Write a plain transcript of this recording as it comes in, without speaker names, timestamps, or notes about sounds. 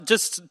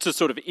just to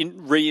sort of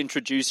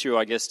reintroduce you,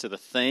 I guess, to the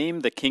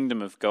theme, the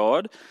kingdom of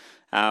God.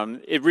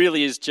 It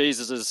really is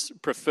Jesus'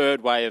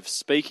 preferred way of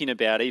speaking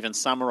about, even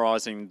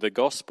summarising the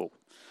gospel,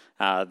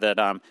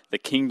 that the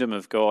kingdom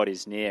of God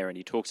is near, and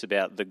he talks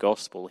about the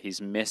gospel, his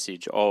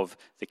message of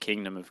the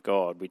kingdom of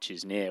God, which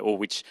is near, or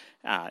which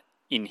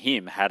in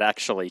him had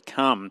actually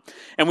come.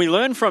 And we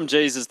learn from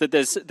Jesus that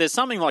there's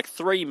something like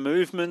 3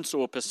 movements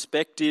or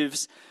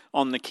perspectives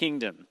on the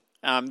kingdom.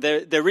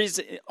 There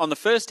is, on the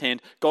first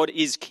hand, God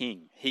is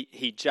king.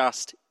 He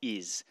just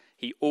is.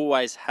 He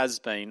always has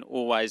been,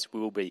 always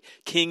will be.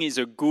 King is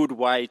a good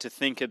way to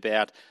think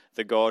about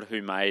the God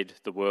who made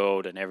the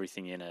world and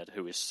everything in it,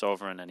 who is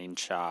sovereign and in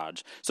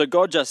charge. So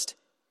God just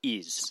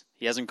is.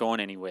 He hasn't gone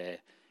anywhere.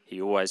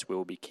 He always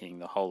will be king.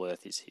 The whole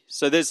earth is his.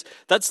 So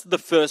that's the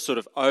first sort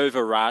of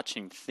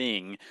overarching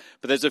thing,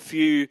 but there's a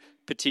few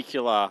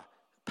particular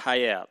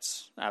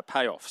payoffs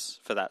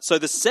for that. So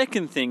the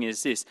second thing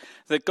is this,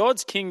 that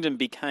God's kingdom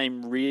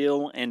became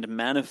real and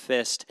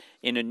manifest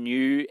in a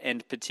new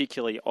and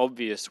particularly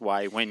obvious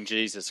way when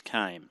Jesus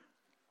came.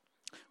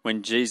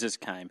 When Jesus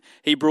came,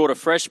 he brought a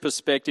fresh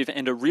perspective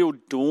and a real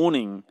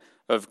dawning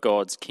of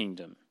God's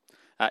kingdom.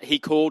 He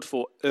called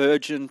for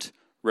urgent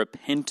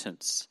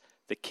repentance.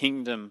 The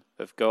kingdom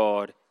of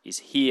God is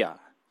here.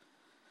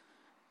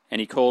 And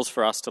he calls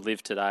for us to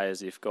live today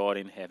as if God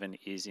in heaven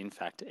is in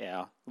fact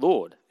our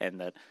Lord, and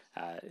that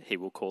he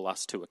will call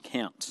us to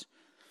account.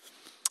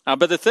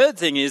 But the third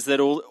thing is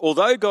that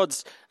although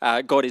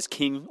God is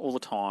king all the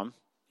time,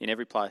 in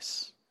every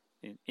place,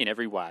 in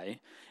every way,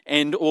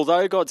 and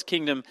although God's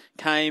kingdom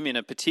came in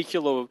a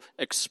particular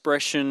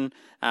expression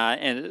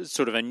and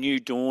sort of a new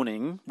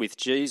dawning with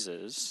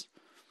Jesus,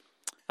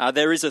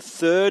 there is a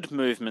third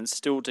movement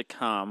still to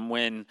come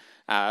when,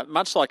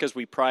 much like as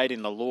we prayed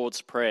in the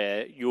Lord's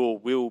Prayer, your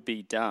will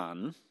be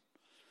done,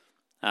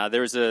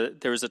 there is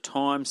a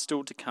time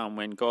still to come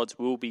when God's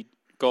will be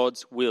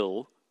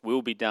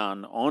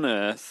done on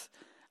earth,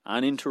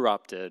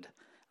 uninterrupted,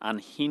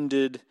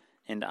 unhindered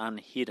and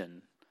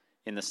unhidden,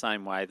 in the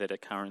same way that it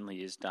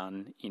currently is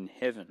done in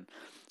heaven.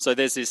 So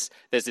there's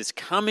this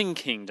coming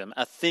kingdom,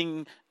 a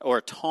thing or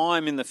a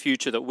time in the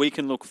future that we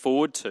can look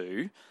forward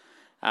to,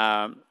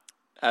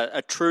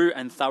 a true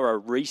and thorough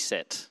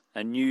reset,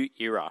 a new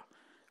era,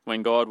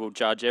 when God will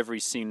judge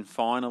every sin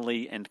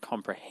finally and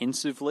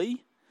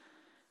comprehensively,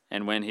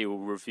 and when he will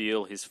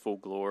reveal his full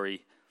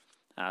glory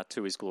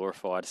to his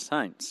glorified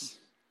saints.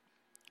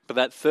 But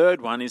that third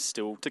one is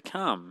still to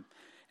come.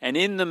 And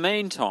in the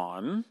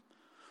meantime,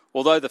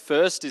 although the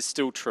first is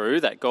still true,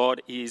 that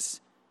God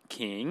is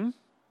king,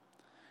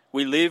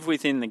 we live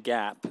within the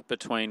gap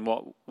between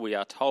what we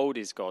are told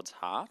is God's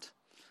heart,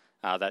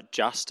 that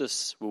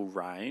justice will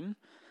reign,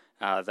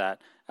 that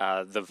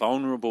the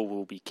vulnerable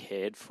will be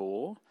cared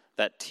for,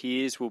 that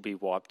tears will be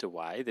wiped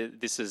away.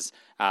 This is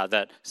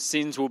that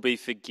sins will be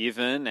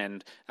forgiven,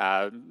 and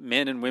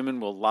men and women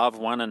will love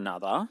one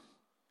another.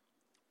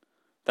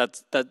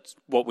 That's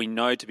what we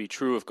know to be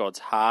true of God's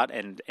heart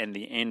and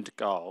the end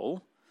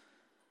goal.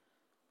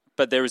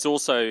 But there is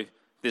also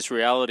this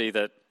reality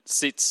that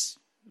sits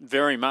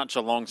very much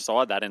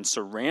alongside that and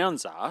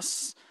surrounds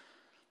us,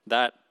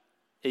 that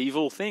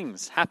evil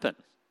things happen.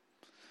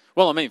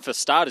 Well, I mean, for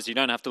starters, you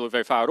don't have to look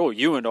very far at all.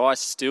 You and I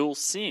still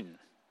sin.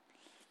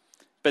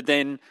 But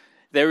then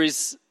there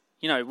is,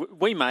 we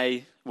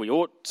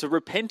ought to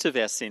repent of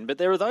our sin, but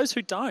there are those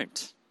who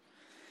don't.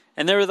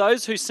 And there are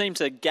those who seem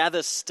to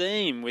gather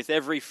steam with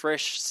every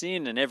fresh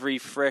sin and every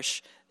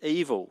fresh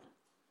evil.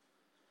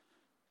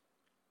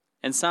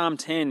 And Psalm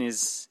 10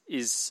 is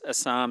a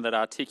psalm that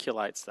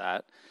articulates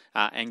that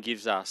and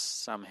gives us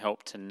some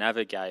help to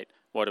navigate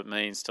what it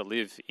means to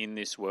live in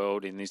this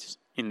world, in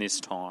this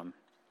time.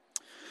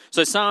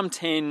 So Psalm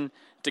 10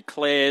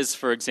 declares,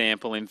 for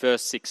example, in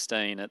verse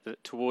 16,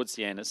 towards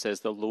the end, it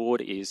says, "The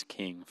Lord is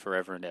king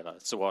forever and ever."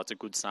 So it's a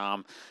good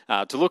psalm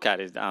to look at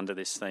it under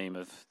this theme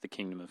of the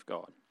kingdom of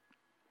God.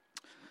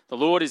 The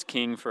Lord is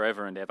king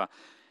forever and ever.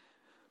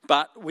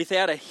 But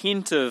without a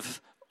hint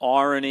of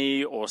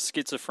irony or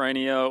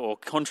schizophrenia or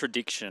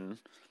contradiction,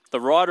 the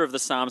writer of the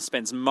psalm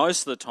spends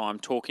most of the time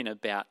talking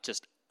about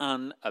just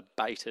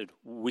unabated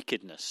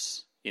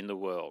wickedness in the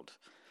world.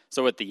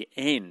 So at the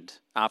end,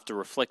 after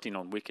reflecting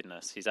on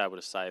wickedness, he's able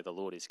to say the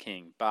Lord is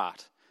king,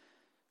 but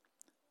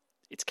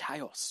it's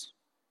chaos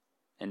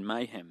and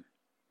mayhem.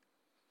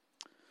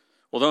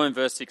 Although in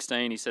verse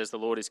 16 he says the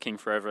Lord is king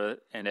forever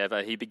and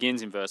ever, he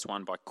begins in verse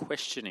 1 by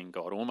questioning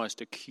God,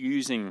 almost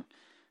accusing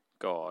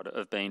God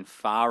of being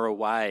far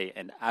away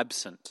and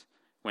absent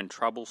when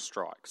trouble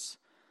strikes,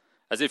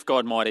 as if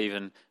God might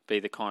even be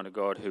the kind of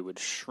God who would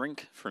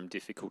shrink from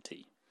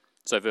difficulty.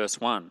 So verse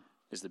 1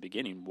 is the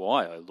beginning.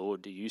 "Why, O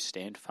Lord, do you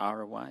stand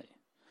far away?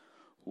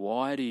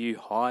 Why do you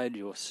hide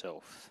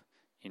yourself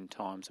in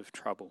times of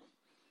trouble?"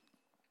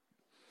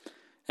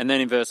 And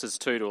then in verses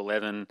 2 to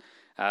 11,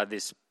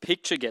 this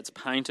picture gets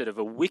painted of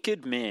a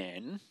wicked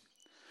man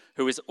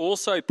who is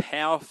also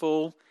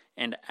powerful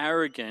and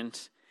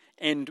arrogant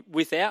and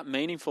without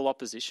meaningful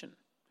opposition,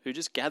 who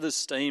just gathers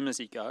steam as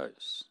he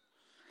goes.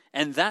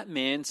 And that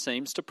man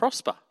seems to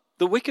prosper,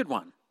 the wicked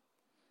one.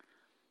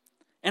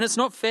 And it's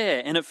not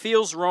fair, and it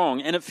feels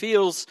wrong, and it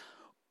feels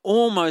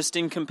almost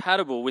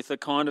incompatible with the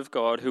kind of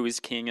God who is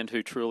king and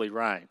who truly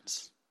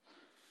reigns.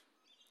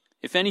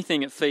 If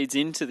anything, it feeds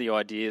into the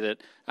idea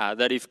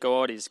that if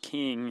God is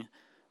king,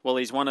 well,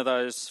 he's one of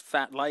those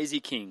fat, lazy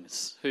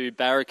kings who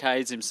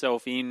barricades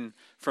himself in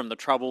from the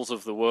troubles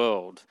of the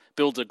world,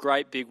 builds a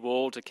great big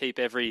wall to keep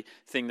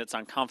everything that's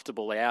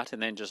uncomfortable out,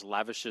 and then just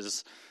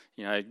lavishes,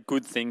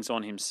 good things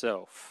on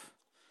himself.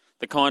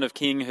 The kind of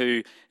king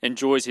who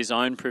enjoys his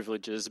own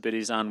privileges but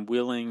is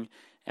unwilling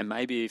and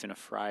maybe even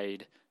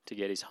afraid to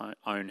get his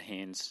own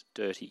hands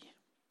dirty.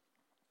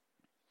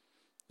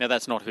 Now,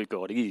 that's not who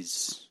God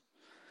is.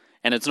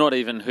 And it's not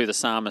even who the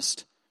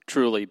psalmist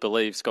truly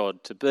believes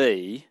God to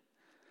be,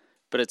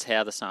 but it's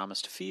how the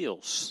psalmist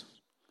feels,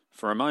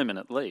 for a moment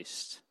at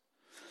least.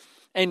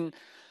 And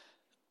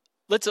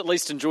let's at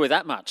least enjoy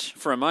that much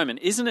for a moment.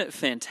 Isn't it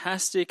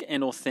fantastic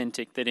and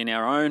authentic that in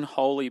our own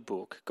holy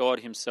book,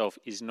 God himself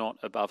is not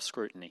above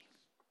scrutiny?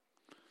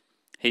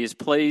 He is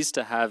pleased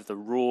to have the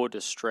raw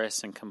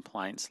distress and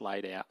complaints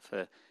laid out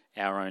for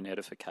our own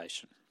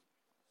edification.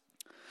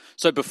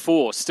 So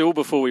before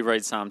we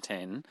read Psalm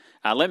 10,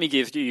 let me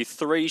give you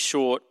 3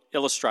 short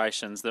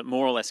illustrations that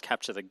more or less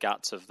capture the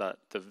guts of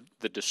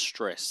the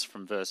distress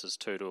from verses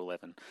 2 to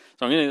 11.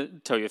 So I'm going to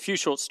tell you a few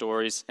short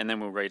stories and then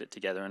we'll read it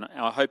together. And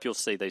I hope you'll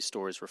see these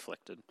stories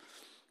reflected.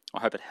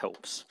 I hope it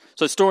helps.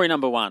 So story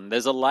number 1,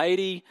 there's a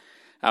lady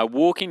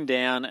walking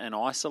down an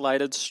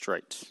isolated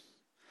street.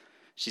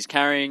 She's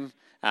carrying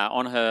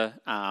on her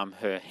arm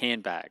her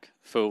handbag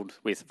filled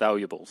with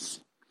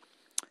valuables.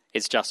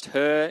 It's just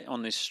her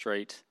on this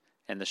street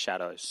and the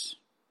shadows,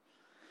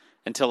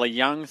 until a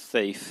young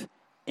thief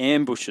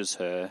ambushes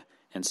her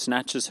and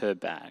snatches her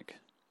bag.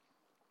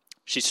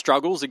 She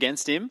struggles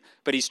against him,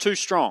 but he's too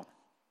strong.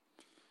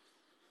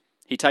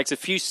 He takes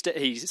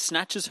he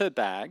snatches her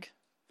bag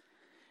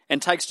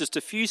and takes just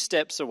a few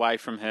steps away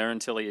from her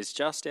until he is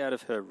just out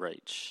of her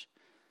reach.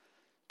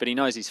 But he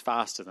knows he's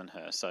faster than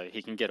her, so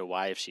he can get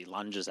away if she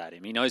lunges at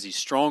him. He knows he's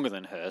stronger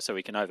than her, so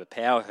he can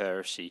overpower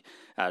her if she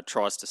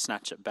tries to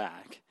snatch it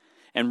back.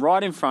 And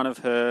right in front of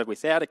her,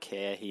 without a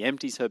care, he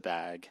empties her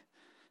bag,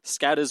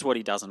 scatters what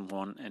he doesn't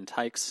want, and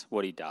takes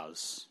what he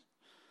does,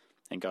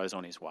 and goes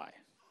on his way.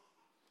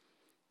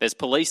 There's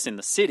police in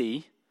the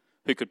city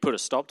who could put a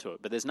stop to it,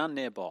 but there's none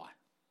nearby.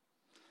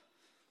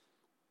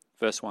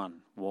 Verse 1,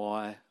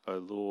 why, O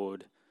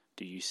Lord,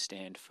 do you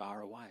stand far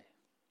away?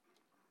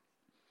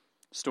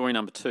 Story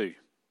number 2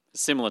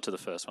 is similar to the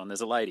first one.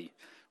 There's a lady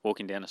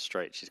walking down a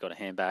street. She's got a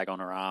handbag on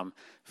her arm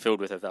filled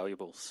with her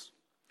valuables.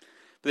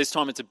 But this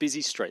time it's a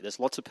busy street. There's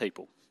lots of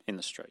people in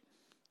the street.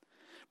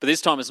 But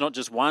this time it's not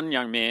just one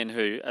young man,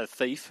 a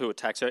thief who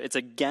attacks her. It's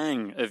a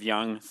gang of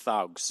young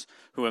thugs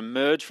who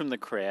emerge from the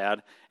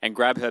crowd and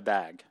grab her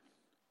bag.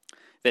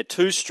 They're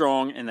too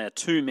strong and they're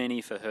too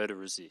many for her to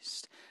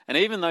resist. And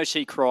even though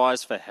she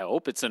cries for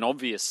help, it's an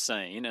obvious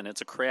scene and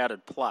it's a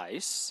crowded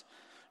place,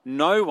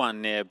 no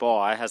one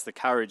nearby has the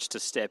courage to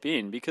step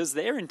in because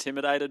they're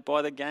intimidated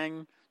by the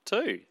gang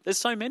too. There's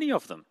so many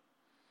of them.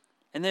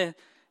 And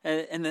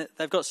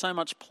they've got so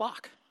much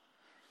pluck.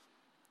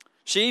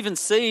 She even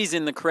sees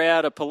in the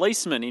crowd a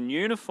policeman in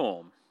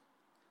uniform.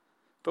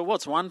 But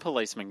what's one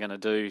policeman going to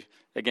do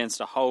against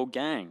a whole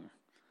gang?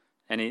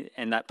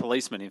 And that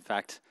policeman, in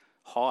fact,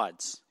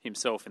 hides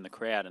himself in the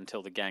crowd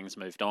until the gang's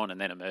moved on and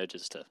then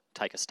emerges to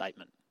take a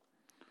statement.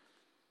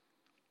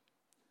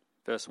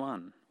 Verse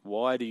 1,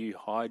 why do you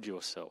hide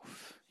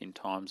yourself in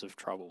times of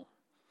trouble?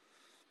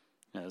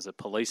 Now, there's a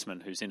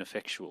policeman who's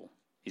ineffectual.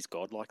 Is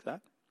God like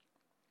that?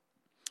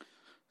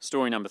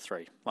 Story number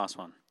 3, last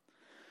one.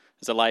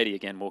 There's a lady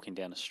again walking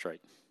down the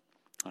street.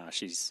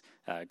 She's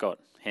got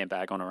a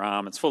handbag on her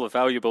arm. It's full of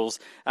valuables.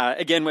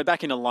 Again, we're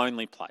back in a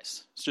lonely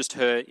place. It's just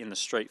her in the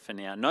street for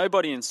now.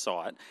 Nobody in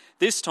sight.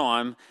 This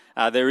time,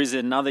 there is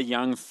another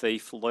young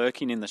thief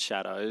lurking in the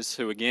shadows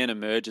who again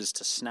emerges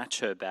to snatch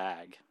her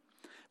bag.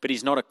 But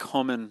he's not a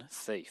common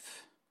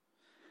thief.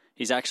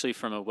 He's actually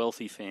from a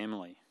wealthy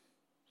family.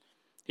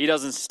 He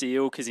doesn't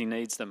steal because he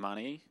needs the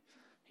money.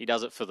 He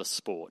does it for the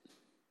sport.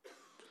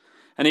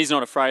 And he's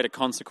not afraid of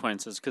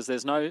consequences because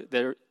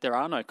there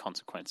are no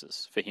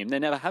consequences for him.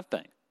 There never have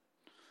been.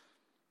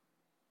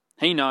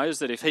 He knows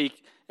that if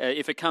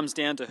it comes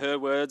down to her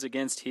words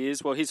against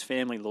his, well, his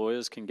family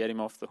lawyers can get him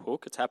off the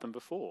hook. It's happened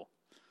before.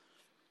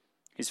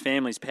 His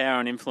family's power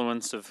and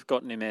influence have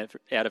gotten him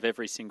out of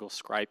every single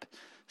scrape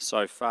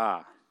so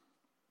far.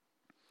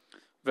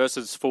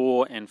 Verses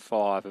 4 and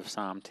 5 of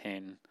Psalm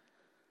 10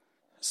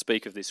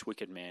 speak of this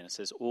wicked man. It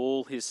says,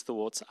 all his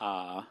thoughts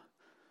are,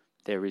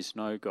 there is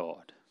no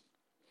God.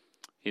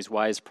 His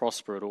ways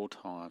prosper at all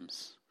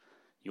times.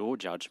 Your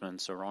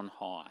judgments are on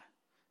high,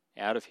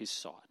 out of his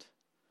sight.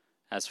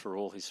 As for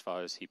all his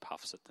foes, he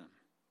puffs at them.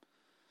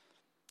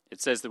 It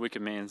says the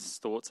wicked man's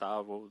thoughts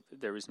are, well,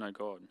 there is no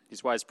God.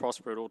 His ways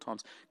prosper at all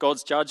times.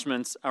 God's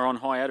judgments are on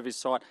high, out of his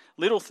sight.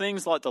 Little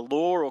things like the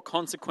law or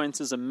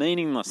consequences are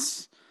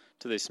meaningless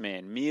to this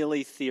man,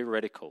 merely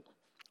theoretical,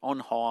 on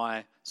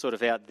high, sort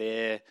of out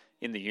there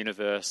in the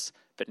universe,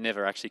 but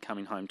never actually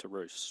coming home to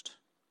roost.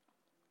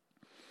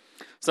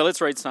 So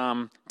let's read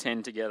Psalm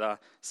 10 together.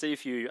 See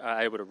if you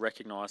are able to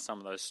recognise some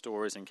of those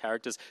stories and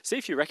characters. See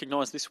if you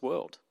recognise this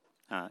world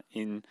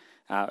and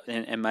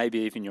maybe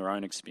even your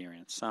own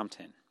experience. Psalm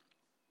 10.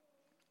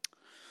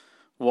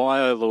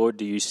 Why, O Lord,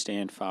 do you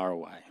stand far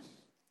away?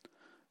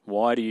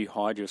 Why do you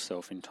hide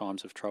yourself in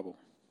times of trouble?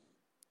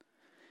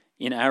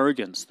 In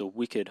arrogance, the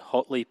wicked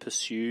hotly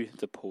pursue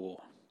the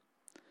poor.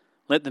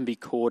 Let them be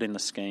caught in the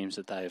schemes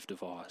that they have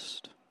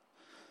devised.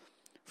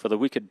 For the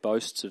wicked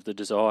boasts of the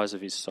desires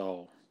of his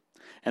soul,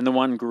 and the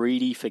one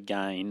greedy for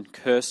gain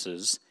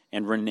curses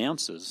and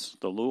renounces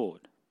the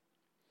Lord.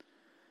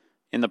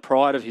 In the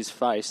pride of his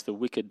face, the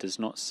wicked does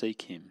not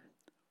seek him.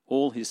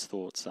 All his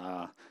thoughts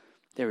are,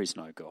 there is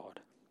no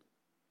God.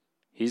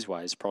 His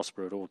ways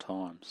prosper at all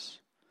times.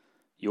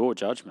 Your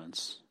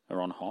judgments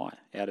are on high,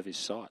 out of his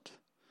sight.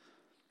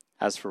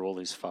 As for all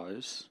his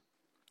foes,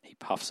 he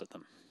puffs at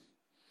them.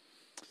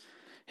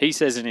 He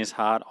says in his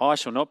heart, I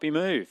shall not be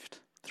moved.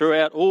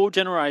 Throughout all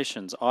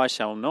generations, I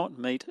shall not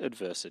meet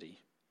adversity.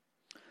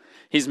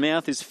 His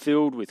mouth is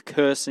filled with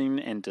cursing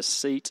and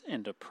deceit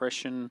and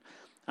oppression.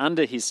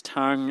 Under his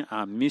tongue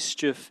are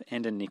mischief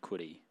and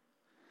iniquity.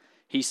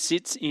 He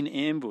sits in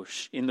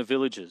ambush in the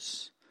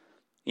villages.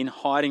 In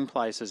hiding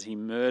places he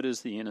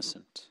murders the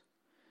innocent.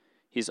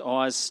 His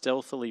eyes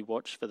stealthily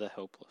watch for the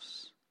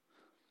helpless.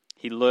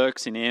 He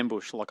lurks in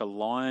ambush like a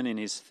lion in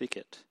his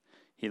thicket.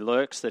 He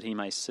lurks that he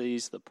may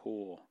seize the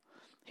poor.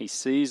 He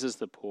seizes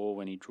the poor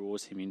when he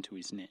draws him into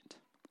his net.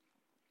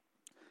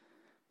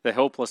 The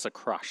helpless are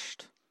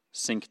crushed,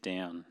 sink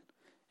down,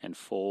 and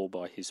fall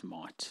by his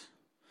might.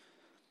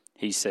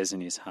 He says in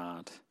his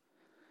heart,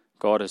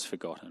 God has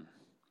forgotten.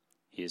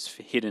 He has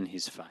hidden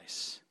his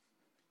face.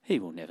 He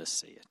will never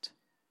see it.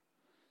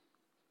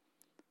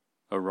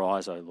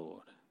 Arise, O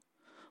Lord.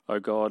 O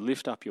God,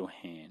 lift up your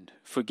hand.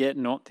 Forget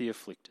not the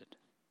afflicted.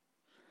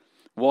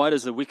 Why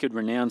does the wicked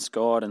renounce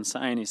God and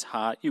say in his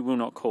heart, you will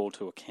not call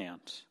to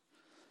account?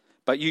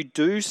 But you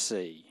do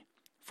see,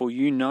 for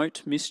you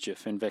note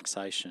mischief and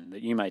vexation,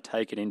 that you may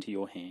take it into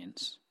your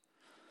hands.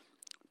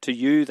 To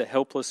you the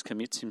helpless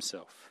commits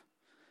himself.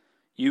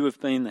 You have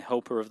been the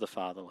helper of the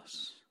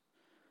fatherless.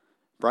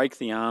 Break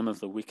the arm of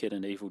the wicked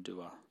and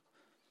evildoer.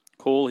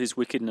 Call his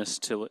wickedness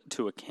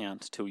to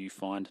account till you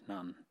find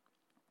none.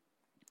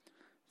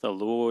 The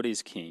Lord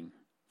is king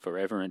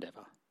forever and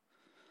ever.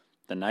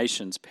 The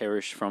nations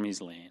perish from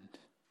his land.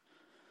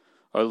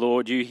 O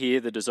Lord, you hear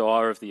the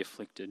desire of the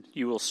afflicted.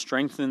 You will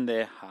strengthen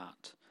their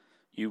heart.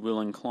 You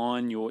will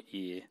incline your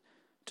ear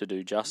to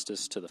do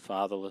justice to the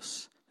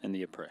fatherless and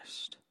the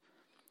oppressed,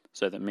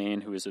 so that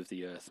man who is of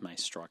the earth may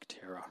strike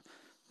terror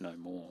no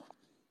more.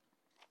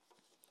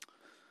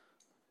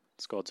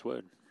 It's God's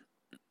word.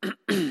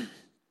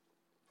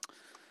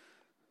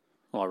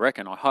 Well,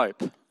 I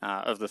hope,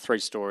 of the three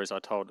stories I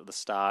told at the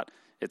start,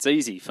 it's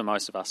easy for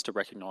most of us to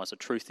recognise a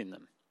truth in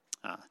them.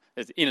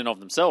 In and of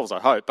themselves,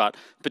 I hope, but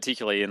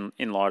particularly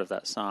in light of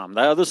that psalm.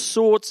 They are the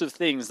sorts of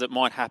things that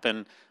might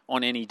happen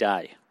on any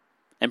day,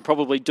 and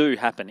probably do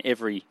happen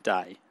every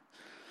day.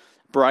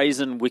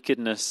 Brazen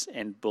wickedness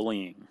and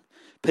bullying.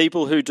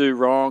 People who do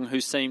wrong, who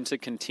seem to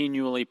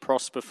continually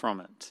prosper from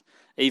it,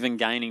 even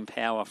gaining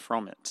power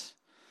from it.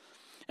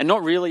 And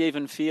not really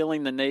even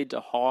feeling the need to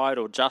hide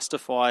or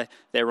justify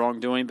their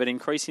wrongdoing, but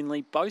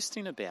increasingly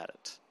boasting about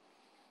it.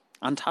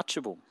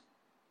 Untouchable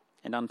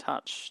and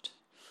untouched.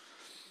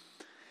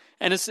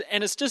 And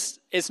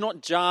it's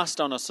not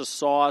just on a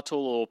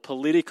societal or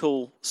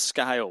political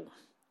scale.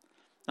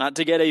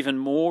 To get even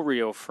more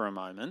real for a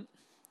moment,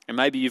 and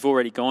maybe you've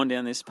already gone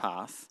down this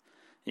path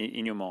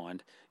in your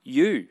mind,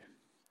 you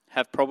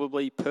have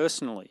probably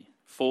personally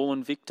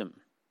fallen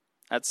victim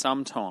at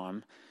some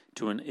time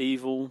to an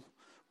evil,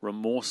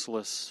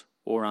 remorseless,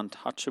 or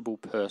untouchable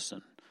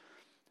person.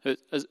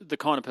 The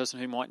kind of person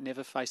who might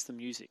never face the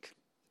music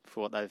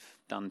for what they've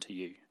done to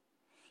you.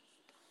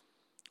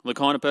 The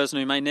kind of person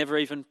who may never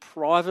even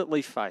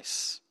privately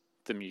face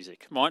the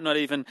music, might not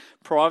even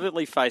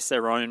privately face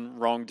their own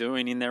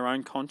wrongdoing in their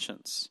own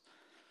conscience,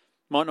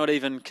 might not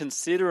even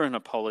consider an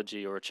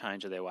apology or a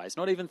change of their ways,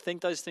 not even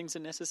think those things are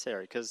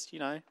necessary because,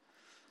 it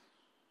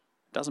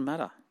doesn't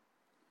matter.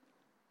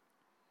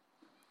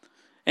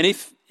 And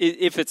if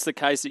it's the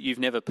case that you've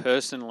never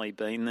personally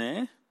been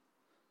there,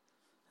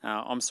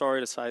 I'm sorry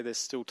to say there's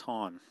still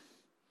time.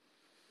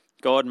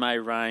 God may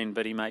reign,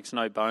 but he makes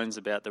no bones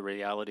about the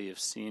reality of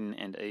sin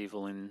and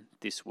evil in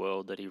this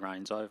world that he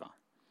reigns over.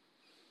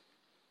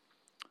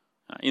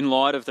 In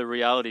light of the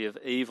reality of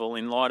evil,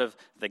 in light of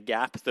the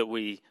gap that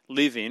we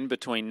live in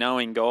between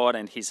knowing God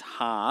and his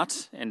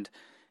heart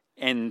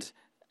and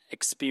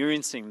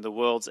experiencing the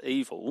world's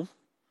evil,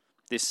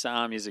 this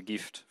psalm is a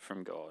gift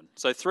from God.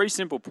 So 3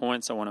 simple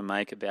points I want to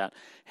make about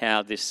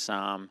how this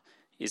psalm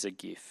is a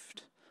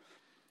gift.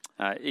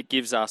 It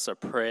gives us a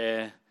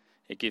prayer,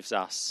 it gives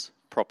us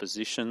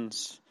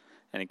propositions,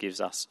 and it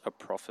gives us a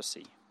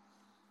prophecy.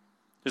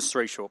 Just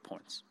 3 short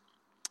points.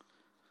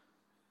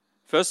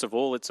 First of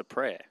all, it's a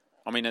prayer.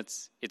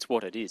 It's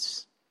what it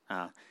is.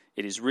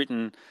 It is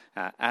written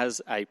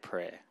as a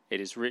prayer. It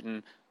is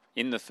written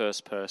in the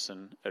first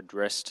person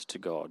addressed to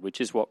God, which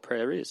is what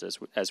prayer is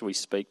as we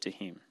speak to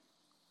him.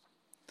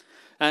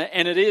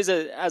 And it is,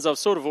 as I've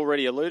sort of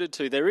already alluded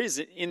to, there is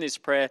in this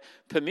prayer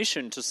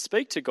permission to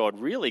speak to God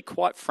really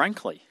quite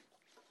frankly.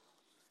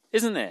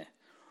 Isn't there?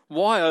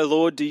 Why, O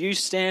Lord, do you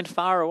stand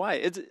far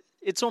away?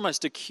 It's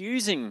almost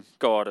accusing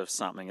God of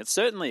something. It's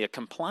certainly a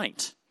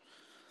complaint.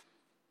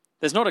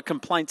 There's not a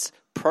complaints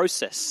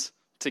process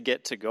to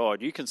get to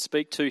God. You can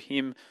speak to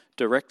him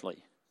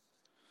directly.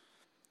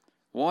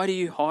 Why do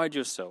you hide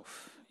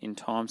yourself in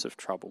times of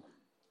trouble?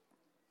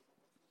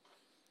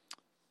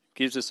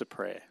 Gives us a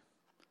prayer.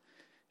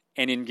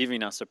 And in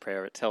giving us a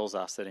prayer, it tells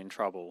us that in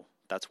trouble,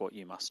 that's what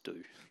you must do.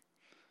 You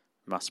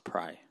must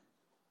pray.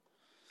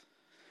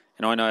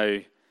 And I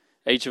know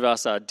each of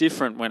us are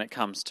different when it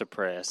comes to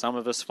prayer. Some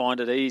of us find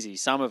it easy.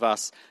 Some of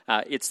us,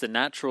 it's the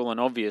natural and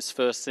obvious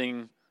first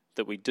thing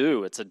that we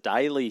do. It's a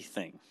daily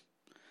thing.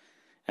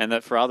 And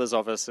that for others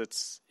of us,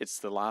 it's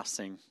the last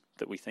thing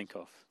that we think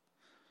of.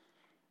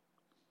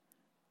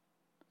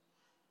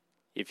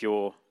 If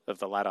you're of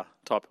the latter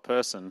type of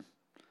person,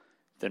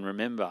 then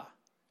remember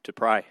to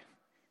pray.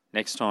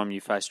 Next time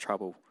you face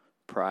trouble,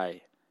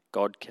 pray.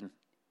 God can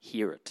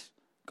hear it.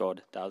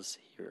 God does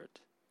hear it.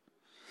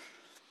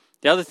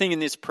 The other thing in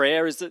this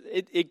prayer is that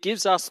it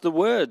gives us the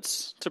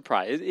words to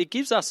pray. It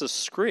gives us a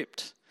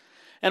script.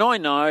 And I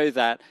know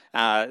that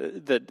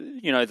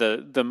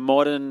the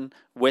modern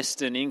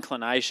Western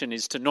inclination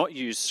is to not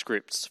use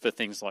scripts for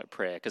things like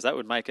prayer, because that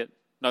would make it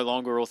no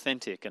longer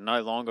authentic and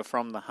no longer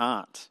from the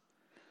heart.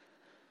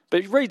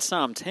 But read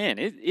Psalm 10.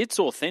 It's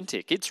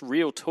authentic. It's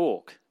real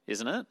talk,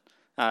 isn't it?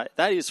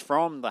 That is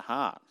from the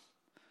heart.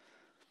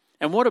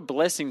 And what a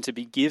blessing to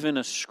be given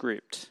a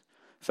script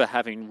for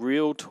having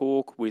real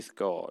talk with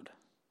God.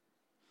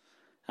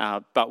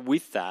 But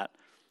with that,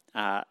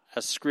 a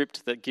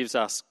script that gives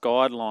us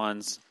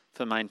guidelines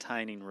for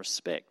maintaining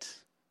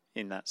respect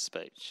in that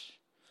speech.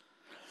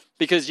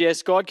 Because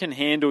yes, God can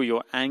handle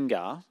your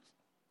anger.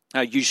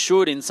 You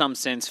should in some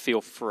sense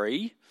feel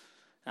free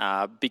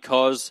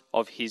because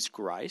of his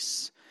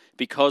grace,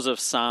 because of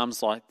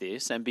psalms like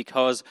this, and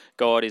because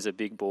God is a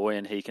big boy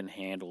and he can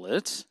handle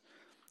it.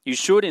 You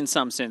should in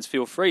some sense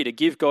feel free to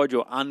give God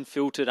your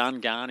unfiltered,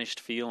 ungarnished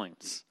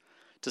feelings,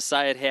 to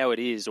say it how it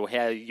is or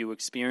how you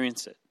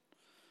experience it.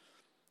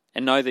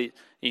 And know that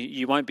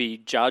you won't be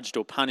judged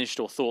or punished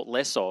or thought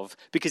less of,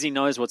 because he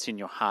knows what's in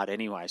your heart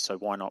anyway, so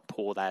why not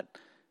pour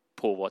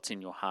what's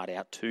in your heart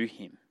out to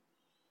him?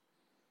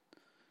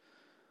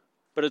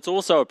 But it's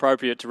also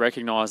appropriate to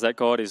recognise that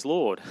God is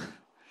Lord.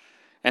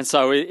 And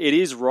so it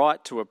is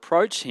right to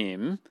approach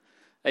him,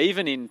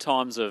 even in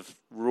times of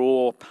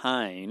raw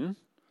pain,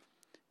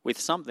 with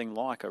something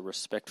like a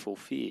respectful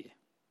fear.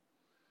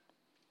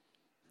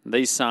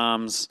 These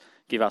psalms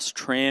give us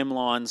tram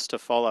lines to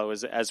follow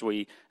as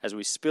we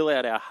spill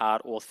out our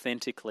heart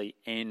authentically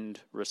and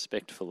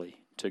respectfully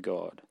to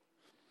God.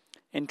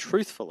 And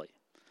truthfully.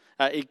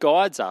 It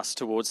guides us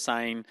towards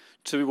saying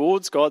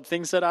towards God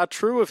things that are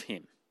true of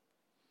him.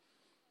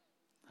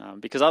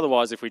 Because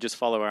otherwise, if we just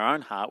follow our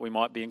own heart, we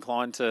might be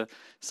inclined to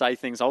say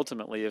things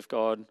ultimately of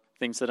God,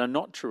 things that are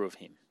not true of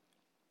him.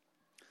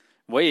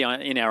 We,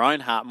 in our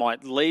own heart,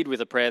 might lead with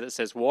a prayer that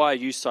says, why are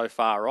you so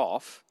far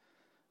off?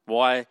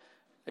 Why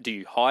do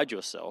you hide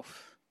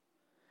yourself?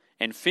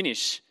 And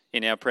finish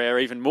in our prayer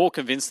even more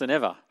convinced than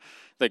ever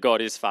that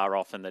God is far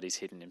off and that he's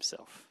hidden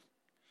himself.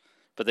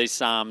 But these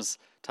psalms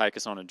take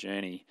us on a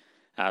journey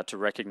to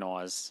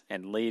recognise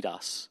and lead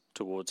us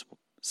towards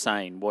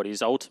saying what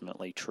is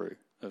ultimately true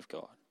of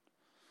God.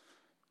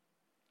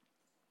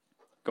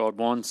 God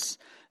wants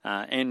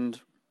and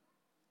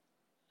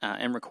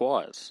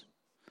requires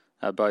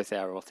both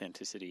our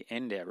authenticity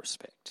and our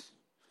respect.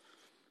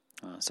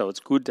 So it's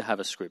good to have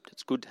a script.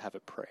 It's good to have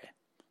a prayer.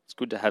 It's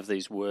good to have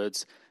these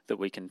words that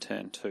we can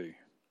turn to.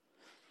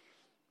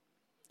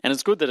 And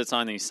it's good that it's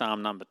only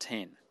Psalm number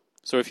 10.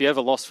 So if you're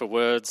ever lost for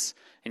words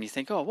and you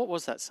think, oh, what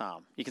was that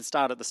psalm? You can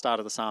start at the start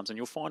of the Psalms and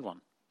you'll find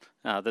one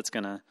that's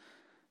going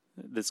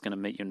to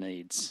meet your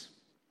needs.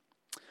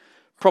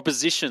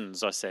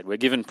 Propositions, I said. We're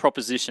given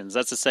propositions.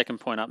 That's the second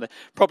point up there.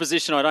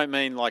 Proposition, I don't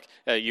mean like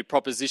you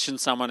proposition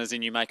someone as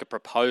in you make a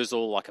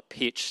proposal, like a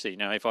pitch. So,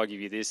 if I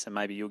give you this, then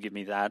maybe you'll give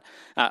me that.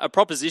 A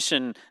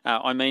proposition,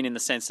 I mean in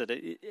the sense that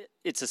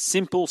it's a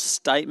simple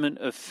statement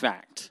of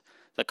fact,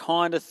 the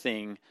kind of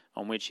thing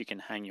on which you can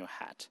hang your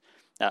hat.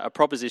 A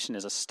proposition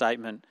is a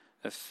statement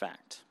of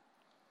fact.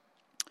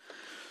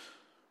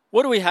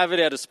 What do we have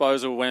at our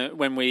disposal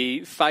when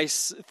we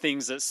face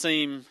things that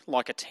seem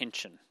like a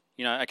tension?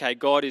 Okay,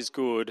 God is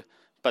good,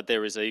 but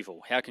there is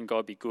evil. How can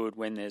God be good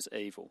when there's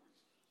evil?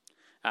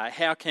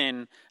 How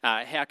can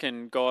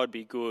God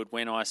be good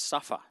when I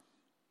suffer?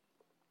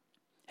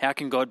 How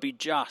can God be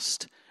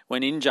just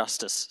when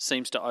injustice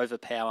seems to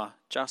overpower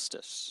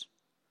justice?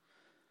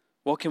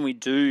 What can we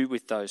do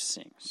with those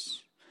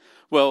things?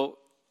 Well,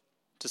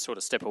 to sort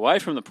of step away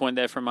from the point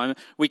there for a moment,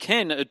 we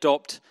can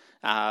adopt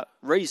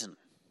reason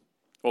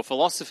or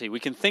philosophy.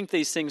 We can think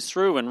these things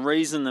through and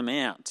reason them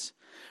out.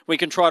 We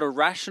can try to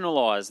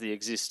rationalise the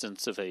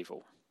existence of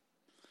evil.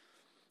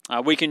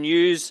 We can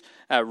use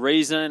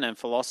reason and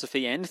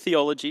philosophy and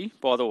theology,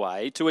 by the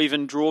way, to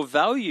even draw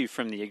value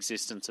from the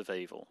existence of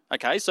evil.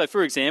 Okay, so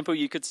for example,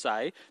 you could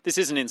say, this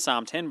isn't in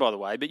Psalm 10, by the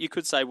way, but you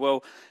could say,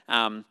 well,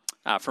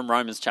 from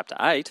Romans chapter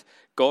 8,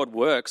 God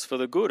works for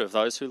the good of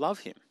those who love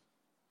him.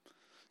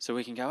 So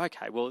we can go,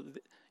 okay, well,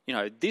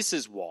 this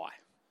is why.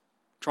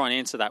 Try and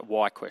answer that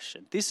why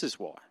question. This is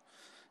why.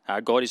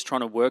 God is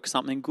trying to work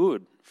something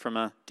good from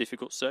a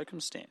difficult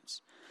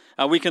circumstance.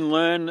 We can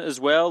learn as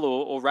well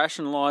or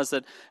rationalise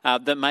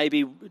that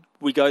maybe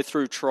we go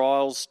through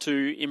trials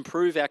to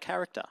improve our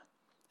character.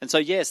 And so,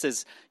 yes,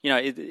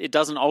 it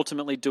doesn't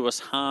ultimately do us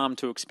harm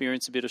to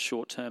experience a bit of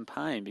short-term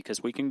pain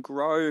because we can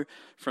grow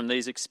from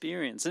these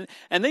experiences.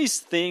 And these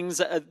things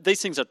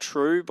are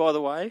true, by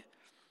the way.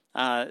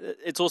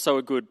 It's also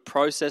a good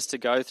process to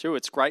go through.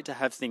 It's great to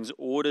have things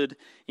ordered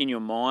in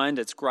your mind.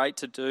 It's great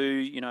to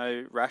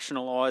do,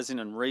 rationalising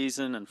and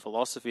reason and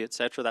philosophy,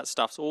 etc. That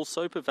stuff's all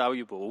super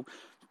valuable.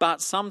 But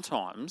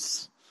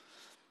sometimes,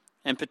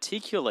 and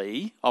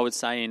particularly, I would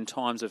say in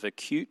times of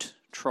acute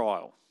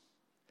trial,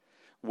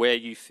 where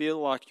you feel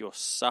like you're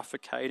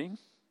suffocating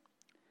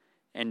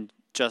and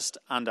just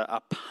under a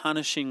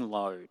punishing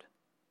load,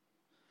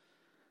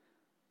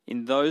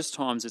 in those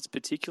times it's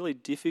particularly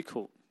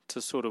difficult to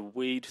sort of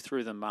weed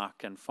through the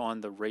muck and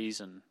find the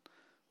reason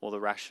or the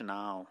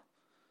rationale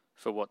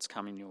for what's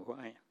coming your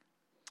way.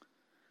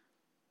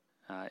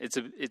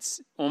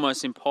 It's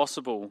almost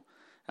impossible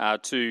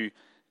to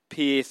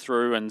peer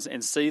through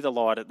and see the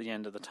light at the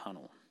end of the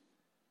tunnel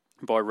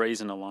by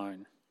reason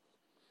alone.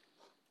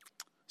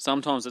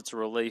 Sometimes it's a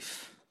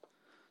relief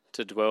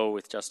to dwell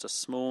with just a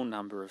small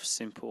number of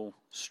simple,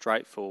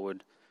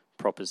 straightforward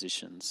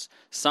propositions.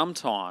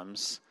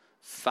 Sometimes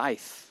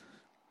faith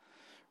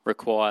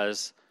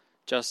requires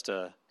just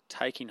a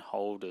taking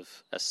hold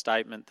of a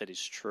statement that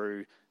is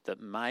true that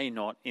may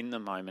not in the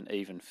moment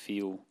even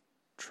feel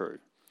true.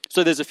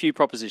 So there's a few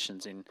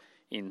propositions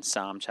in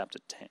Psalm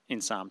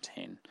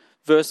 10.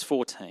 Verse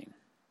 14.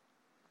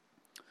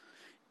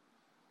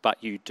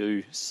 But you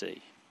do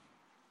see,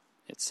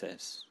 it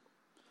says.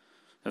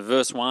 And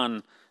verse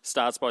 1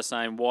 starts by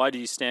saying, why do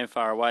you stand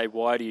far away?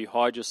 Why do you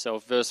hide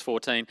yourself? Verse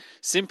 14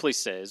 simply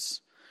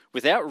says,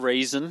 without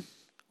reason,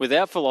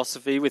 without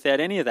philosophy, without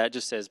any of that,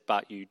 just says,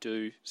 but you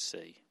do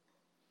see.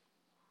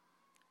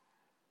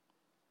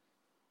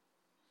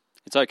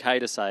 It's okay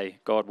to say,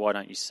 God, why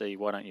don't you see?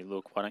 Why don't you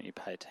look? Why don't you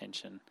pay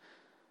attention?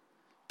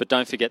 But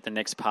don't forget the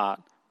next part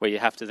where you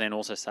have to then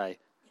also say,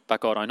 but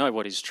God, I know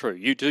what is true.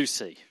 You do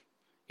see.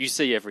 You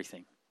see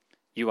everything.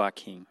 You are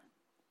king.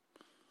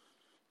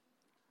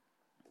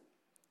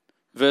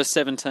 Verse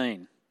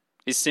 17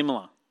 is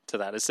similar to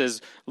that. It says,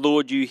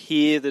 Lord, you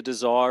hear the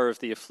desire of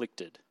the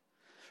afflicted.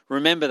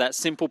 Remember that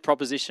simple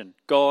proposition.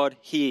 God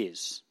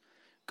hears.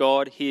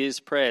 God hears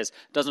prayers.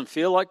 Doesn't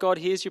feel like God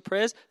hears your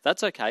prayers?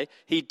 That's okay.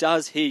 He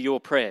does hear your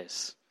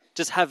prayers.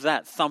 Just have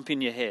that thump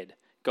in your head.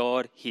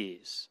 God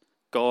hears.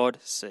 God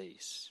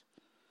sees.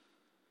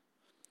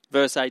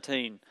 Verse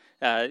 18,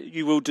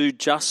 you will do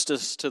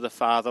justice to the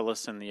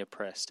fatherless and the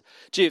oppressed.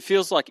 Gee, it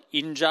feels like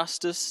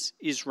injustice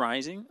is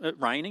reigning.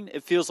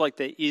 It feels like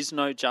there is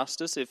no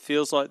justice. It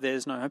feels like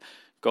there's no hope.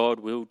 God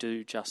will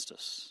do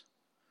justice.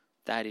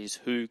 That is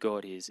who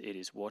God is. It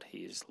is what he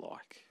is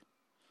like.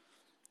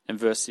 And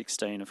verse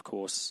 16, of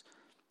course,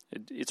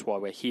 it's why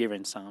we're here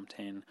in Psalm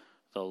 10.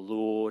 The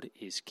Lord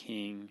is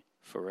king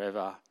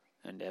forever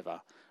and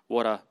ever.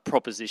 What a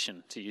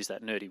proposition, to use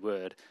that nerdy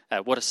word.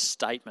 What a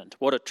statement.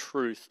 What a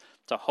truth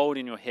to hold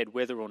in your head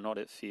whether or not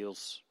it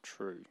feels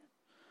true.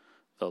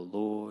 The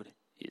Lord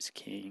is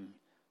king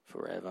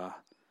forever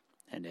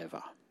and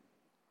ever.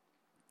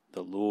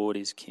 The Lord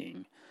is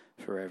king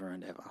forever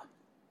and ever.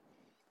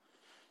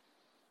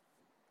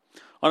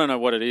 I don't know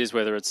what it is,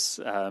 whether it's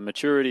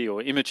maturity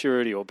or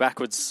immaturity or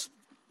backwards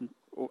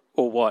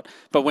or what,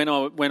 but when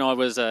I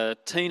was a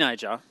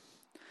teenager,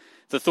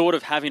 the thought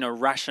of having a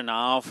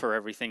rationale for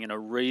everything and a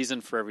reason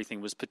for everything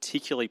was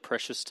particularly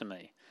precious to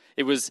me.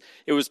 It was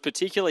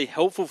particularly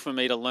helpful for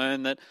me to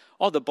learn that,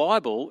 the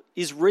Bible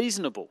is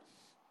reasonable.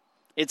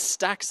 It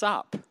stacks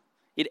up.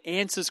 It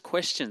answers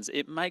questions.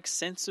 It makes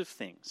sense of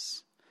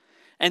things.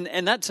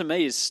 And that to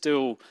me is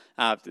still,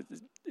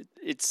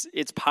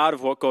 it's part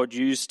of what God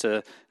used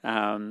to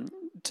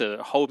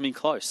hold me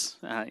close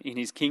in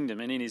his kingdom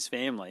and in his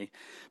family.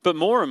 But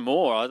more and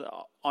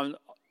more,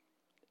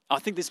 I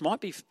think this might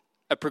be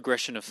a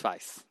progression of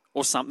faith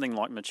or something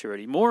like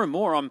maturity. More and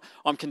more,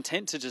 I'm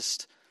content to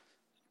just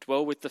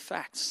dwell with the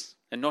facts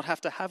and not have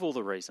to have all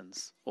the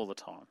reasons all the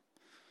time.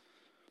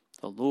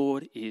 The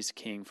Lord is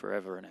king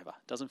forever and ever.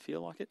 Doesn't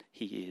feel like it?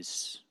 He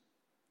is.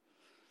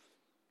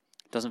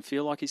 Doesn't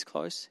feel like he's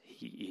close?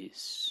 He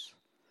is.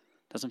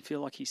 Doesn't feel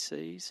like he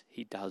sees?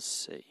 He does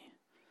see.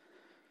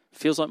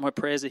 Feels like my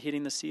prayers are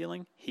hitting the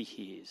ceiling? He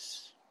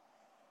hears.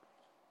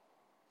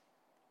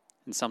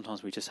 And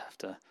sometimes we just have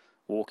to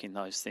walk in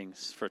those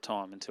things for a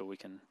time until we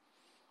can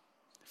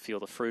feel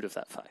the fruit of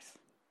that faith.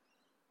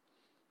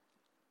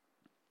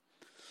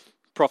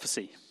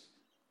 Prophecy.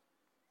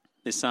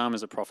 This psalm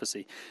is a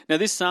prophecy. Now,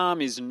 this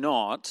psalm is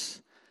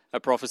not a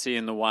prophecy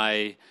in the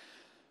way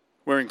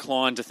we're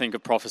inclined to think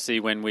of prophecy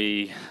when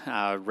we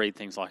read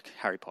things like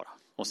Harry Potter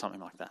or something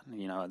like that.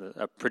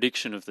 A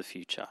prediction of the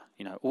future.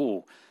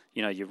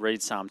 You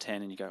read Psalm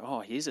 10 and you go,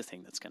 oh, here's a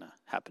thing that's going to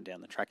happen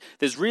down the track.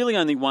 There's really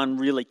only one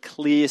really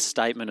clear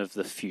statement of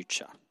the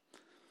future.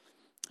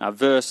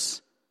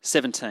 Verse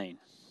 17,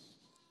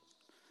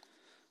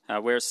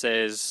 where it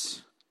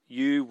says,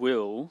 you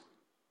will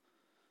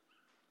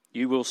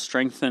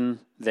strengthen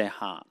their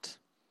heart.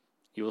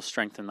 You will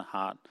strengthen the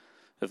heart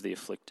of the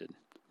afflicted.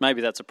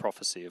 Maybe that's a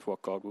prophecy of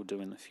what God will do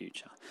in the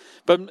future.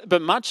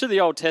 But much of the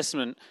Old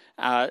Testament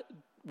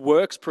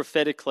works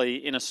prophetically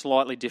in a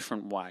slightly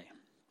different way.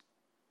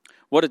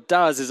 What it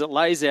does is it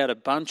lays out a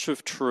bunch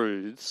of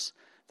truths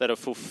that are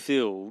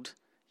fulfilled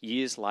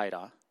years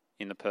later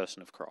in the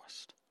person of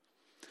Christ.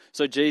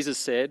 So Jesus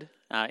said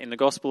in the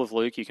Gospel of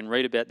Luke, you can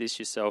read about this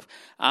yourself,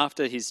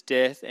 after his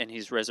death and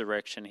his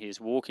resurrection, he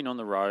is walking on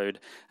the road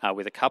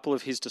with a couple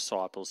of his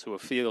disciples who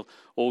feel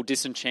all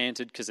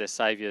disenchanted because their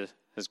Saviour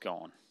has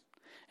gone.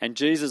 And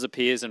Jesus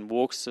appears and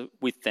walks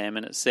with them,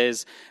 and it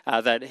says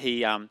that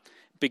he,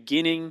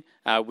 beginning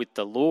with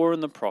the law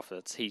and the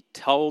prophets, he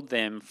told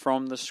them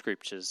from the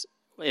Scriptures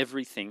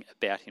everything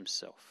about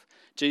himself.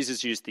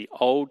 Jesus used the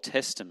Old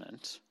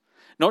Testament,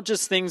 not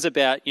just things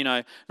about,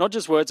 not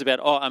just words about,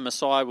 a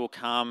Messiah will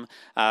come,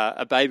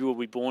 a baby will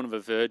be born of a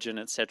virgin,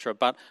 etc.,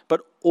 but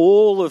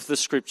all of the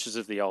Scriptures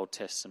of the Old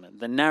Testament,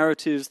 the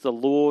narratives, the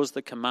laws,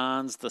 the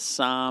commands, the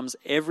Psalms,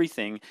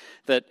 everything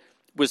that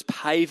was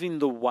paving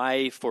the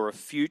way for a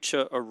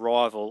future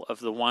arrival of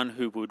the one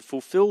who would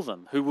fulfill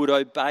them, who would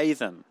obey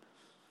them.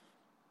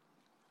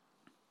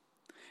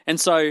 And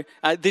so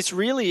this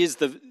really is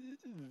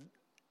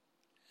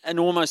an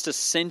almost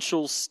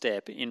essential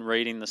step in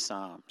reading the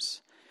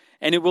Psalms.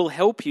 And it will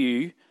help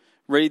you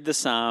read the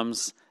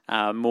Psalms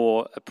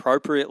more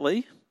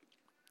appropriately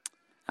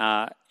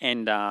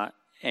and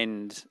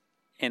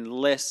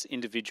less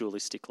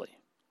individualistically.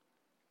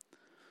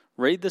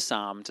 Read the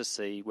Psalm to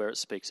see where it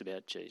speaks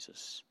about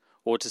Jesus,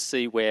 or to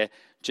see where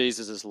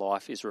Jesus'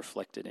 life is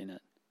reflected in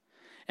it.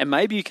 And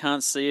maybe you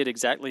can't see it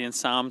exactly in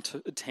Psalm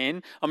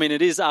 10. I mean,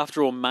 it is,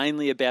 after all,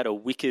 mainly about a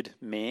wicked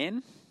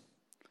man.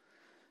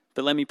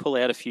 But let me pull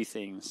out a few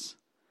things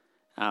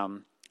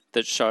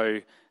that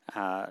show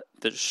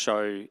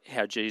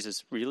how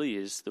Jesus really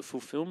is the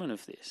fulfillment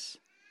of this.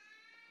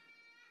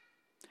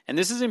 And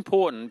this is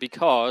important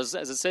because,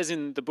 as it says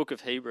in the book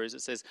of Hebrews,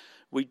 it says,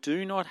 we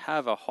do not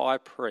have a high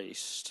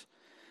priest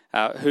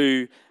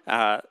who,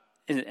 and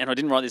I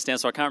didn't write this down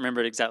so I can't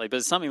remember it exactly, but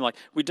it's something like,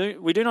 we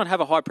do not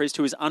have a high priest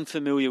who is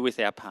unfamiliar with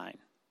our pain,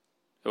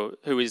 or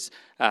who is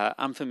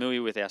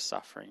unfamiliar with our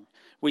suffering.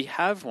 We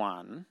have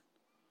one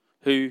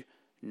who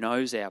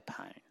knows our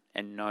pain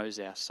and knows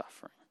our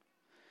suffering.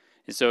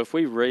 And so if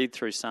we read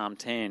through Psalm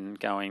 10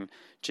 going,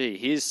 gee,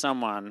 here's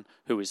someone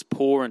who is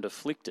poor and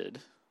afflicted,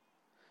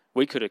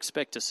 we could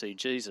expect to see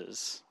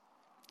Jesus,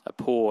 a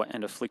poor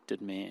and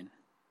afflicted man,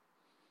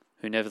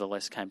 who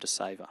nevertheless came to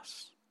save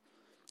us,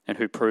 and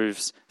who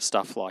proves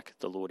stuff like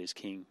the Lord is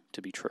King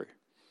to be true.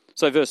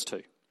 So verse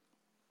 2.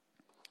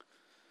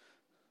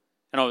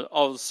 And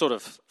I'll sort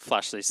of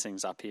flash these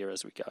things up here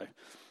as we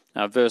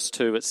go. Verse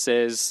 2, it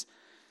says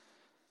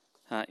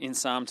in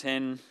Psalm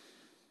 10,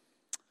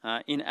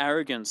 in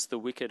arrogance the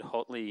wicked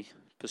hotly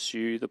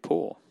pursue the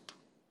poor.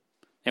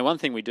 Now, one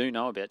thing we do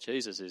know about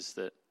Jesus is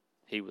that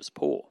he was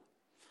poor.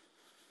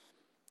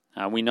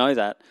 We know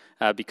that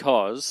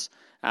because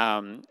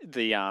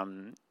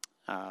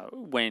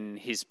when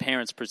his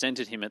parents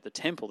presented him at the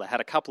temple, they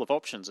had a couple of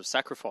options of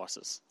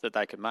sacrifices that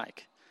they could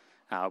make.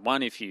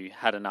 One, if you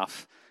had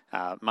enough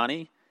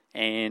money,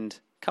 and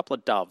a couple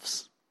of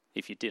doves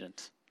if you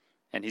didn't.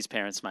 And his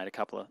parents made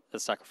a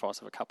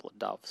sacrifice of a couple of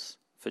doves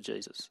for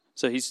Jesus.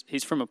 So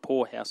he's from a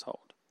poor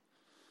household.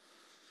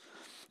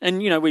 And,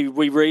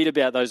 we read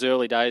about those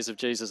early days of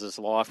Jesus'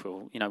 life.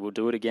 We'll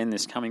do it again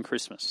this coming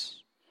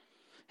Christmas.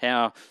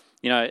 How,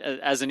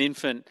 as an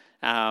infant,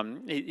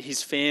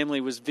 his family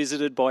was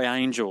visited by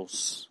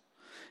angels.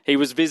 He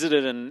was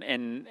visited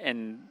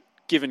and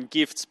given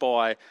gifts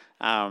by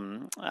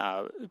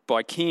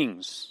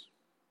kings.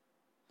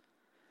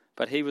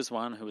 But he was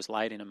one who was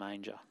laid in a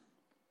manger.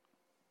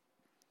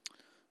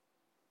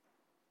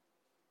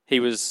 He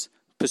was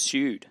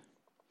pursued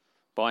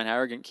by an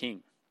arrogant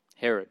king,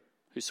 Herod,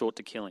 who sought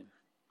to kill him.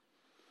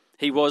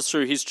 He was,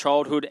 through his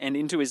childhood and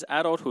into his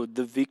adulthood,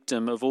 the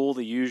victim of all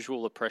the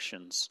usual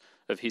oppressions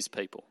of his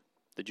people,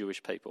 the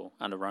Jewish people,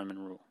 under Roman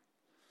rule,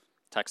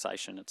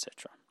 taxation,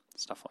 etc.,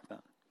 stuff like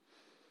that.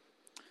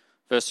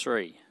 Verse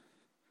 3,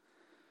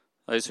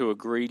 those who are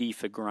greedy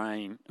for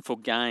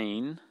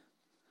gain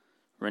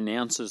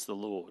renounces the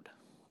Lord.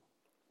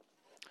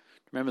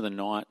 Remember the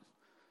night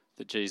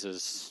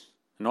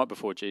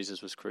before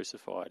Jesus was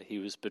crucified, he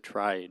was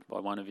betrayed by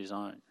one of his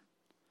own.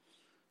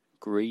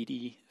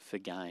 Greedy for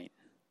gain.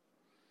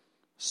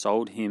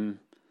 Sold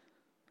him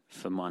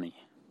for money.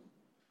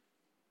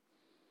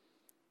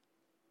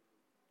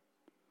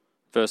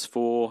 Verse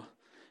 4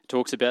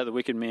 talks about the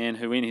wicked man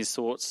who in his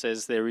thoughts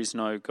says there is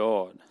no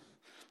God.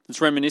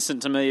 It's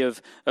reminiscent to me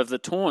of the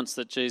taunts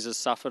that Jesus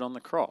suffered on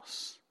the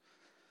cross.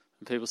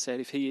 And people said,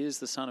 if he is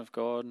the Son of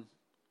God,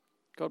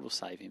 God will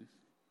save him.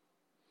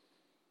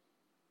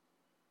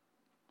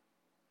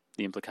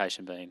 The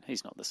implication being,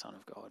 he's not the Son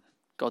of God.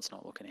 God's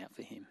not looking out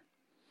for him.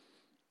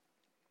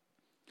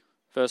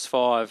 Verse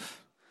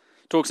 5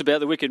 talks about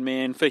the wicked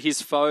man. For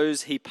his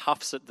foes, he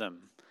puffs at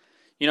them.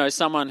 You know,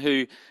 someone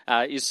who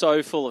is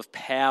so full of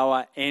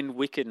power and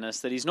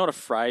wickedness that he's not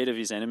afraid of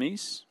his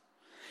enemies.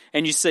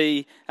 And you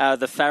see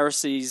the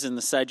Pharisees and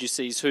the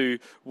Sadducees who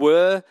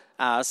were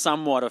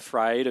somewhat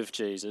afraid of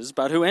Jesus,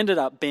 but who ended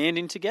up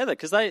banding together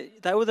because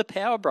they were the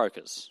power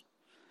brokers.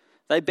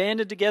 They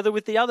banded together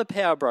with the other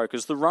power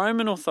brokers, the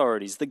Roman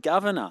authorities, the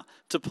governor,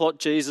 to plot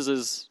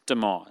Jesus'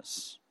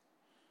 demise.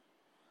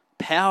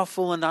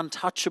 Powerful and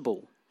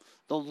untouchable.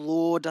 The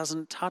law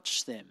doesn't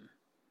touch them.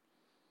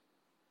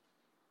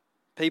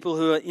 People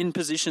who are in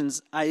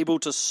positions able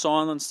to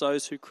silence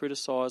those who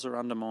criticise or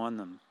undermine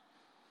them.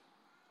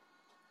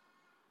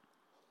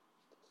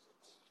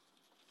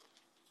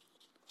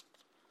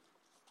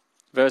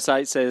 Verse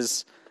 8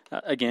 says,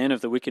 again,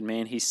 of the wicked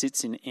man, he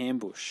sits in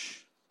ambush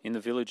in the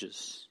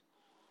villages.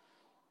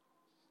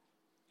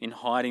 In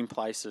hiding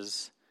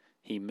places,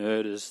 he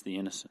murders the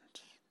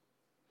innocent.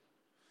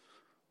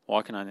 Well,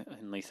 I can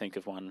only think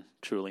of one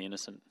truly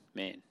innocent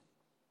man.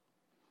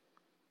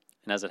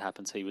 And as it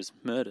happens, he was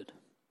murdered.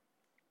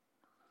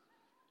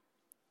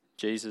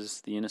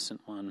 Jesus, the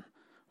innocent one,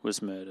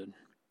 was murdered.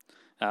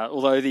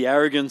 Although the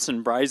arrogance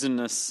and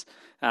brazenness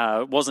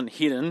wasn't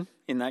hidden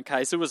in that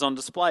case, it was on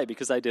display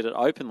because they did it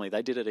openly.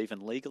 They did it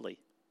even legally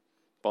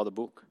by the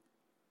book.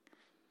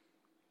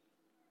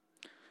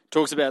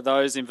 Talks about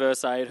those in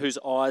verse 8 whose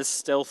eyes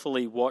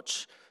stealthily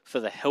watch for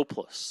the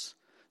helpless.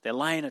 They're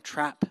laying a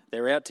trap.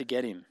 They're out to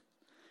get him.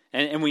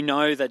 And we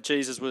know that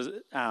Jesus was,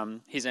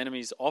 his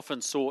enemies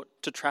often sought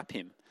to trap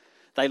him.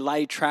 They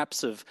lay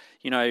traps of,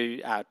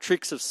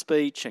 tricks of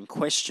speech and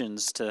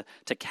questions to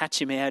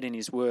catch him out in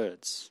his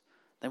words.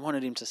 They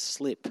wanted him to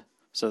slip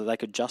so that they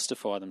could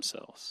justify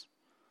themselves.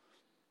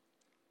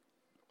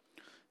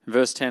 In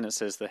verse 10 it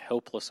says, the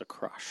helpless are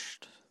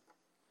crushed.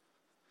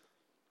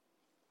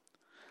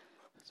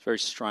 It's very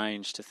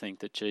strange to think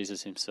that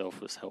Jesus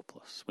himself was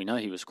helpless. We know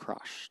he was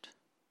crushed.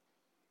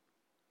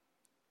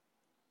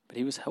 But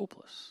he was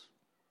helpless.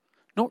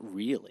 Not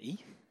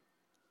really,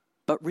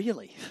 but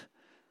really.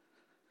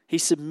 He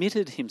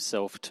submitted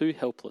himself to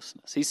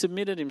helplessness. He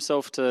submitted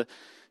himself to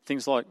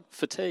things like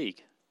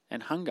fatigue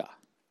and hunger.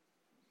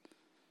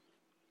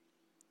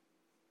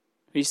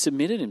 He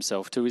submitted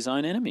himself to his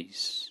own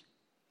enemies.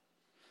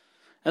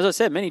 As I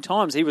said, many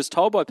times he was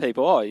told by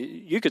people,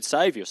 you could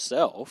save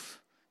yourself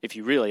if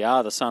you really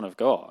are the Son of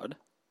God.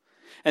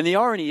 And the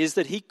irony is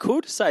that he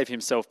could save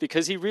himself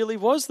because he really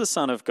was the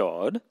Son of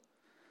God,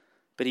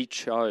 but he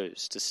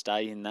chose to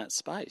stay in that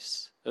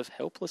space of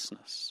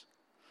helplessness.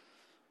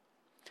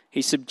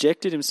 He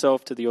subjected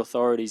himself to the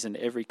authorities and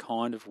every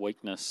kind of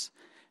weakness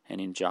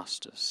and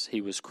injustice.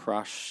 He was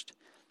crushed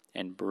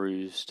and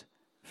bruised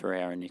for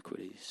our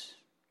iniquities.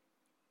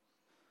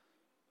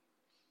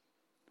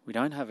 We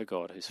don't have a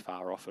God who's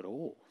far off at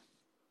all.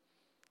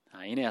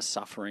 In our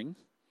suffering,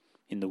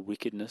 in the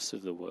wickedness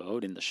of the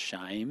world, in the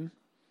shame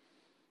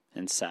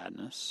and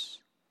sadness,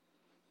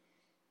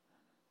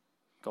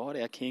 God,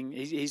 our King,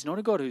 he's not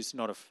a God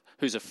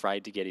who's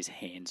afraid to get his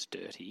hands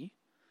dirty.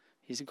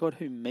 He's a God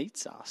who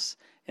meets us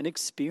and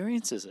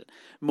experiences it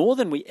more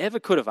than we ever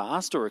could have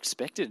asked or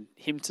expected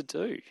him to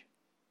do.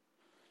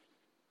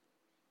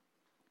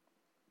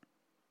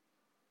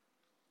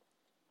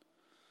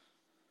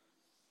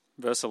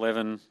 Verse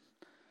 11,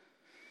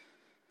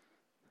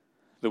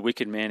 the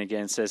wicked man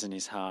again says in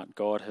his heart,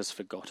 God has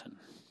forgotten.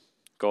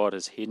 God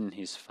has hidden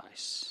his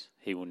face.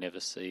 He will never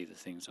see the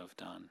things I've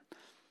done.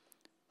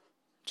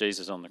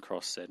 Jesus on the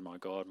cross said, my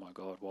God,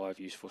 why have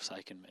you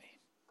forsaken me?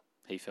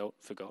 He felt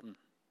forgotten.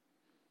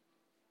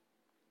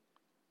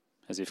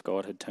 As if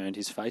God had turned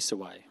his face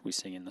away, we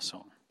sing in the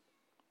song.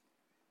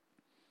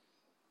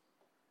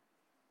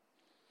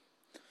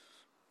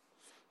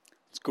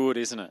 It's good,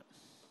 isn't it?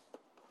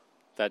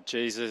 That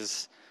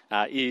Jesus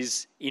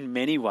is in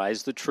many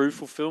ways the true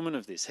fulfillment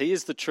of this.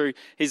 He's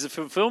the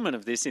fulfillment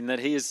of this in that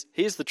he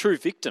is the true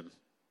victim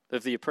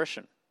of the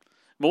oppression.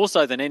 More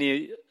so than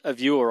any of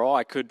you or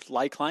I could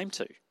lay claim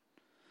to.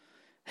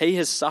 He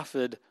has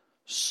suffered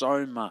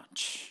so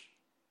much.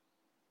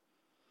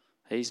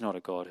 He's not a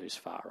God who's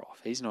far off.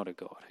 He's not a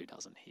God who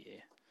doesn't hear.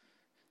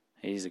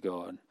 He's a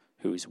God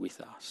who is with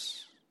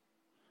us.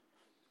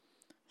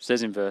 It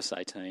says in verse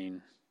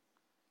 18,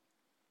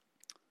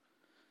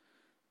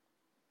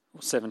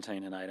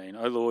 17 and 18,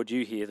 O Lord,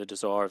 you hear the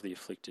desire of the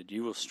afflicted.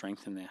 You will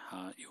strengthen their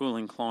heart. You will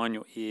incline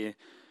your ear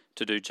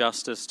to do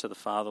justice to the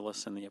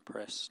fatherless and the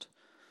oppressed,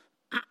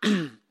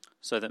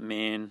 so that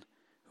man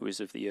who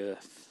is of the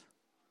earth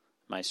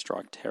may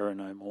strike terror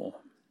no more.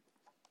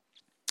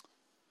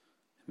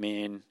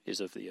 Man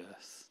is of the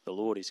earth. The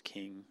Lord is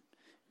king.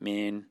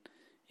 Man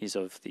is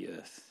of the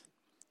earth.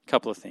 A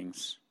couple of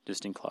things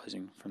just in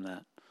closing from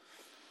that.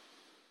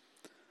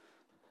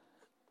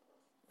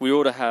 We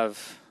ought to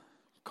have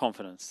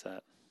confidence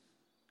that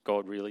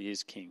God really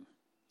is king.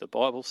 The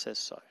Bible says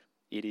so.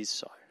 It is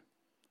so.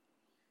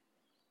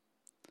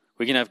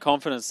 We can have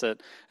confidence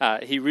that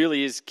he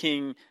really is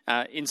king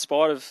in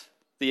spite of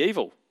the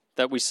evil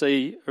that we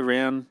see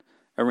around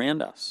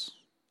us.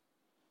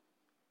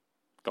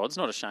 God's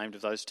not ashamed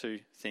of those two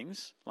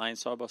things laying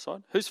side by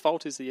side. Whose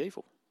fault is the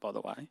evil, by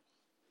the way?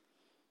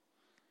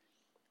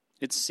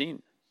 It's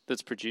sin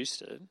that's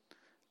produced it,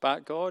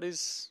 but God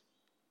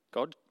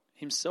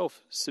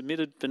himself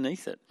submitted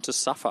beneath it to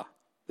suffer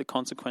the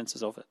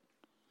consequences of it.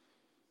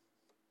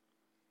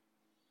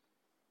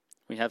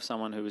 We have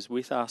someone who is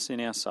with us in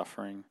our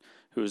suffering,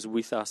 who is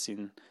with us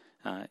in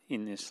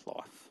this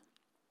life.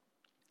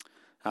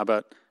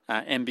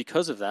 And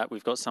because of that,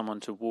 we've got someone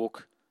to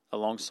walk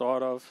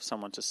alongside of,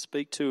 someone to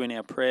speak to in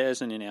our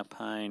prayers and in our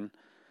pain,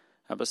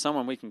 but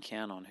someone we can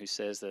count on who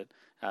says that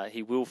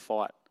he will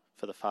fight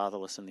for the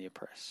fatherless and the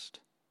oppressed.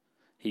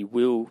 He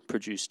will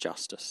produce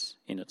justice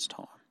in its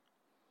time.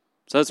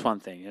 So that's one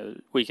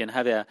thing. We can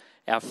have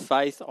our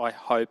faith, I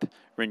hope,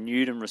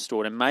 renewed and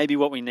restored. And maybe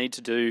what we need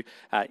to do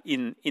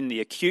in the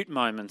acute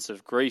moments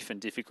of grief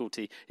and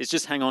difficulty is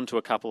just hang on to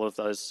a couple of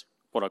those,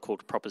 what I call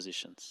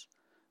propositions.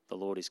 The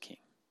Lord is king.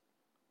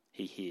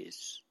 He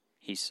hears.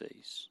 He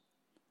sees.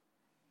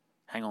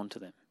 Hang on to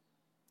them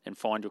and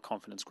find your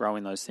confidence. Grow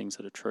in those things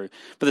that are true.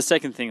 But the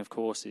second thing, of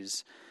course,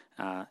 is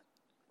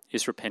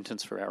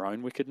repentance for our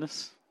own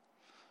wickedness.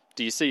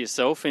 Do you see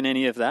yourself in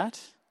any of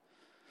that?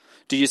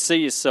 Do you see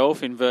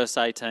yourself in verse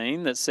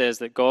 18 that says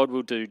that God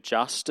will do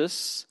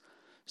justice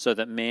so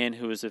that man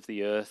who is of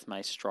the earth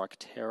may strike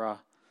terror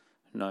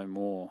no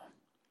more?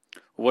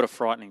 What a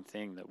frightening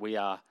thing that we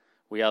are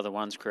the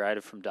ones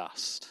created from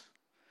dust.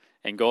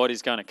 And God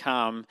is going to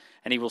come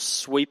and he will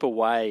sweep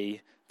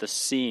away the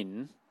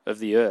sin of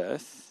the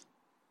earth.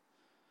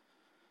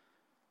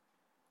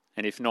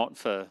 And if not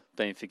for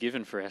being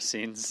forgiven for our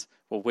sins,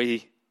 well,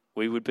 we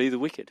would be the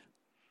wicked,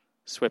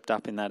 swept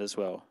up in that as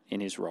well,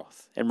 in his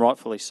wrath, and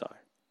rightfully so.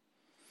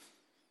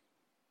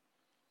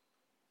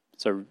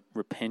 So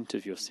repent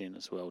of your sin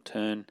as well.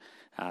 Turn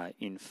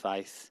in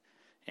faith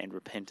and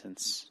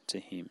repentance to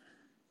him.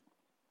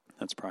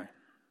 Let's pray.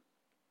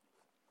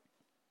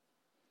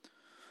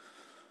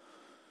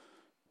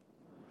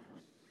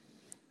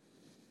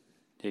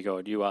 Dear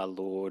God, you are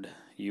Lord,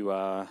 you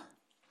are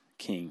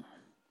King.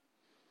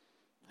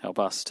 Help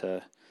us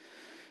to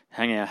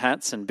hang our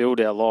hats and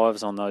build our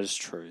lives on those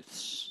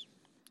truths.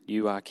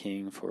 You are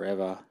King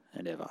forever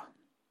and ever.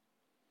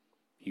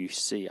 You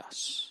see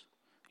us.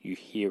 You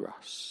hear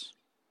us.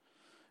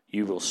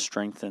 You will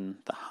strengthen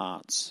the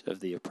hearts of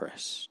the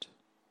oppressed.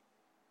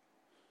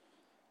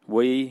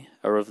 We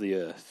are of the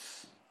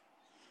earth,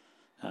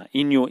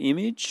 in your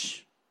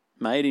image,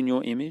 made in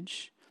your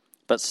image,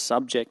 but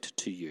subject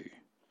to you.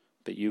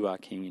 But you are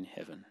King in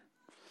heaven.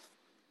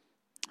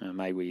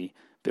 May we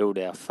build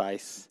our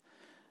faith,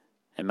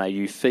 and may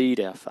you feed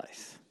our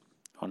faith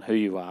on who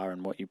you are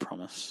and what you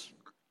promise.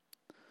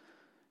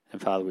 And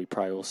Father, we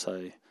pray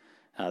also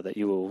that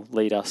you will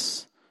lead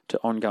us to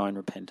ongoing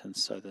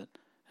repentance so that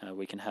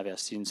we can have our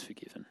sins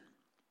forgiven,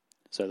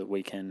 so that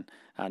we can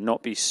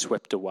not be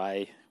swept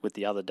away with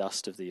the other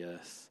dust of the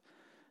earth,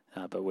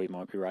 but we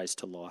might be raised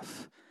to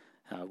life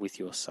with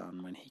your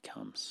Son when he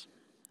comes.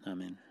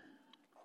 Amen.